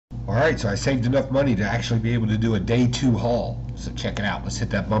Alright, so I saved enough money to actually be able to do a day 2 haul. So check it out. Let's hit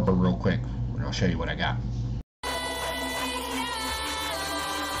that bumper real quick and I'll show you what I got.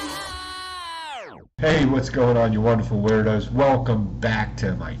 Hey, what's going on, you wonderful weirdos? Welcome back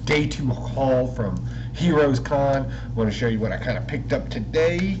to my day 2 haul from Heroes Con. I want to show you what I kind of picked up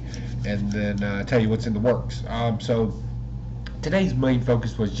today and then tell you what's in the works. So today's main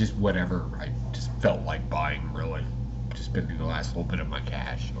focus was just whatever I just felt like buying, really. Just spending the last little bit of my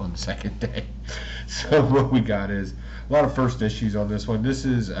cash on the second day. So what we got is a lot of first issues on this one. This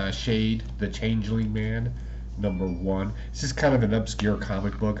is Shade, the Changeling Man, #1. This is kind of an obscure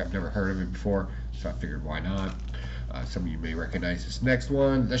comic book. I've never heard of it before, so I figured why not. Some of you may recognize this next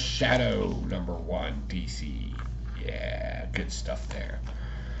one, The Shadow, #1, DC. Yeah, good stuff there.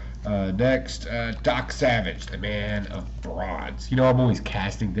 Next, Doc Savage, the Man of Bronze. You know, I'm always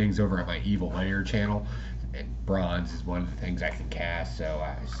casting things over at my Evil Layer channel, and bronze is one of the things I can cast, so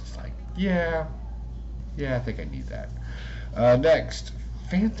I was just like, yeah, I think I need that. Next,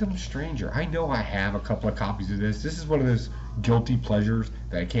 Phantom Stranger. I know I have a couple of copies of this. This is one of those guilty pleasures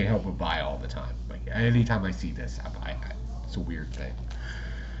that I can't help but buy all the time. Like, anytime I see this, I buy it. It's a weird thing.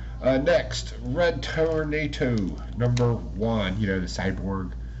 Next, Red Tornado, #1. You know, the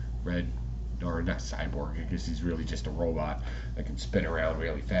cyborg red, or not cyborg, I guess he's really just a robot that can spin around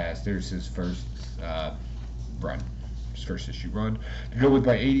really fast. There's his first run, his first issue run. To go with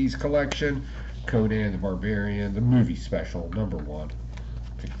my 80s collection, Conan the Barbarian, the movie special, #1.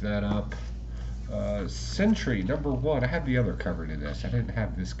 Pick that up. Sentry, #1. I had the other cover to this. I didn't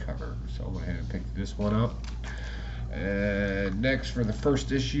have this cover, so I went ahead and picked this one up. And next, for the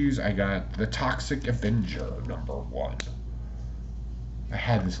first issues, I got The Toxic Avenger, #1. I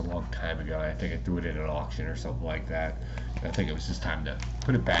had this a long time ago. I think I threw it in an auction or something like that. I think it was just time to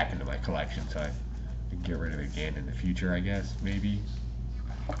put it back into my collection so I can get rid of it again in the future, I guess, maybe.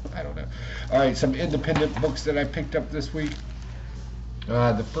 I don't know. Alright, some independent books that I picked up this week.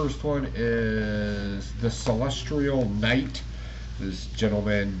 The first one is The Celestial Knight. This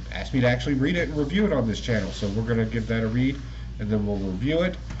gentleman asked me to actually read it and review it on this channel, so we're going to give that a read and then we'll review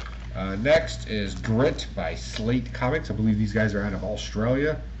it. Next is Grit by Slate Comics. I believe these guys are out of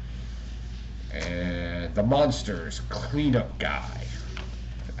Australia. And The Monsters Cleanup Guy.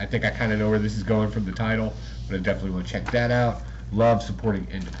 I think I kind of know where this is going from the title, but I definitely want to check that out. Love supporting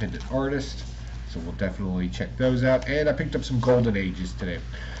independent artists, so we'll definitely check those out. And I picked up some Golden Ages today.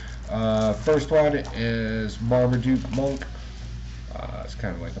 First one is Marmaduke Monk. It's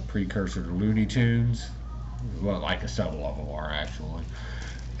kind of like a precursor to Looney Tunes. Well, like several of them are, actually.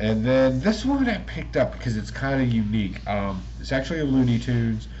 And then this one I picked up because it's kind of unique. It's actually a Looney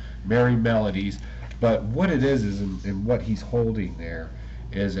Tunes, Merry Melodies, but what it is and what he's holding there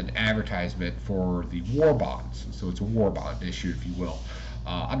is an advertisement for the war bonds. So it's a war bond issue, if you will.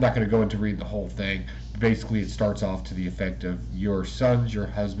 I'm not going to go into reading the whole thing. Basically, it starts off to the effect of your sons, your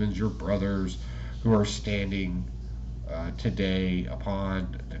husbands, your brothers who are standing today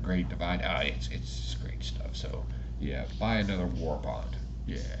upon the Great Divide. It's great stuff. So yeah, buy another war bond.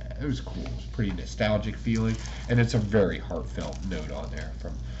 Yeah, it was cool. It was pretty nostalgic feeling, and it's a very heartfelt note on there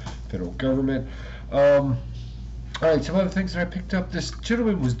from federal government. All right, some other things that I picked up. This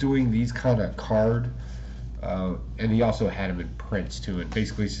gentleman was doing these kind of card, and he also had them in prints too. And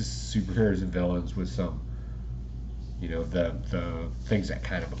basically, it's just superheroes and villains with some, you know, the things that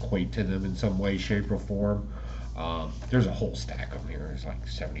kind of equate to them in some way, shape, or form. There's a whole stack of them here. There's like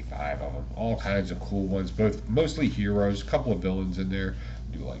 75 of them. All kinds of cool ones, mostly heroes, a couple of villains in there.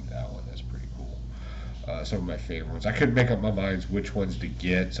 I do like that one. That's pretty cool. Some of my favorite ones. I couldn't make up my mind which ones to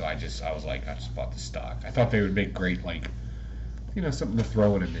get, so I was like, I just bought the stock. I thought they would make great, like, you know, something to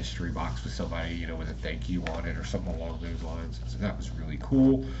throw in a mystery box with somebody, you know, with a thank you on it or something along those lines. So that was really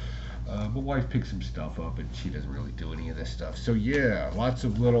cool. My wife picked some stuff up, and she doesn't really do any of this stuff. So yeah, lots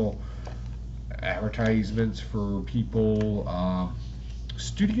of little advertisements for people.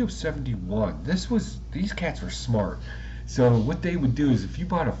 Studio 71. These cats were smart. So what they would do is if you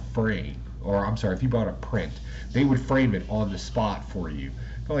bought a frame, or I'm sorry, if you bought a print, they would frame it on the spot for you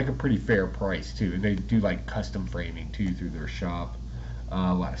for like a pretty fair price too. And they do like custom framing too through their shop.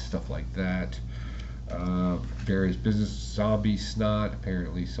 A lot of stuff like that. Various business, Zombie Snot,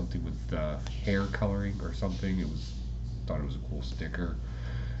 apparently something with hair coloring or something. Thought it was a cool sticker.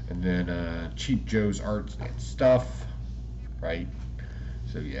 And then Cheap Joe's Art and Stuff, right?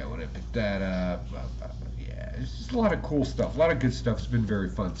 So yeah, when I picked that up, yeah, it's just a lot of cool stuff, a lot of good stuff. It's been very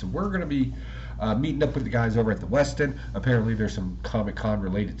fun. So we're going to be meeting up with the guys over at the Westin. Apparently there's some Comic-Con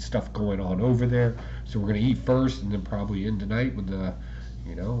related stuff going on over there. So we're going to eat first and then probably end tonight with a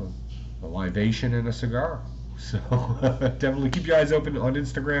libation and a cigar. So definitely keep your eyes open on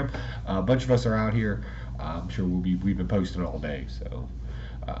Instagram. A bunch of us are out here. I'm sure we've been posting all day. So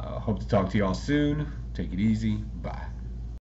hope to talk to y'all soon. Take it easy. Bye.